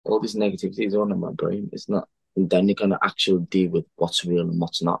this negativity is on in my brain. It's not. And then you're gonna actually deal with what's real and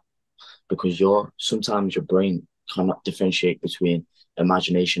what's not, because sometimes your brain cannot differentiate between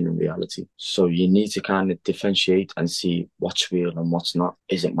imagination and reality. So you need to kind of differentiate and see what's real and what's not.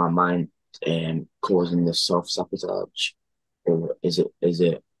 Is it my mind causing the self-sabotage, or is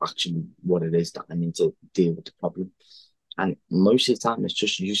it actually what it is that I need to deal with the problem? And most of the time, it's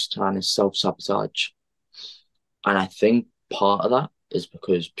just you trying to self-sabotage. And I think part of that is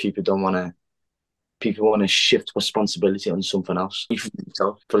because people want to shift responsibility on something else.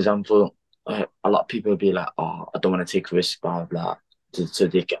 So, for example, a lot of people will be like, "Oh, I don't want to take risks, blah blah." So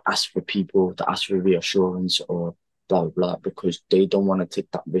they can ask for people to ask for reassurance or blah blah blah, because they don't want to take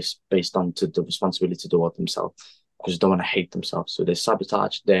that risk based on to the responsibility toward themselves, because they don't want to hate themselves. So they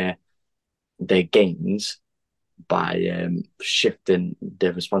sabotage their gains by shifting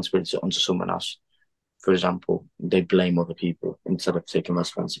their responsibility onto someone else. For example, they blame other people instead of taking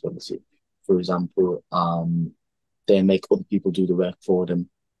responsibility. For example, they make other people do the work for them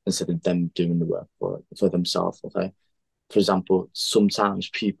instead of them doing the work for themselves. Okay. For example, sometimes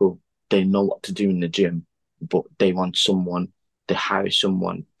people, they know what to do in the gym, but they hire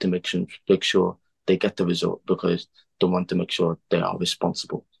someone to make sure they get the result, because they want to make sure they are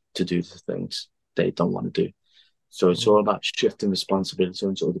responsible to do the things they don't want to do. So it's all about shifting responsibility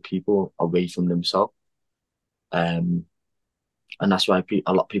onto other people away from themselves. Um, and that's why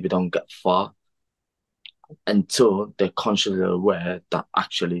a lot of people don't get far until they're consciously aware that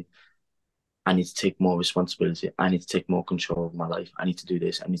actually I need to take more responsibility. I need to take more control of my life. I need to do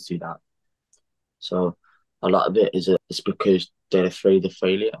this. I need to do that. So a lot of it is it's because they're afraid of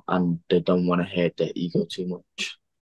failure and they don't want to hurt their ego too much.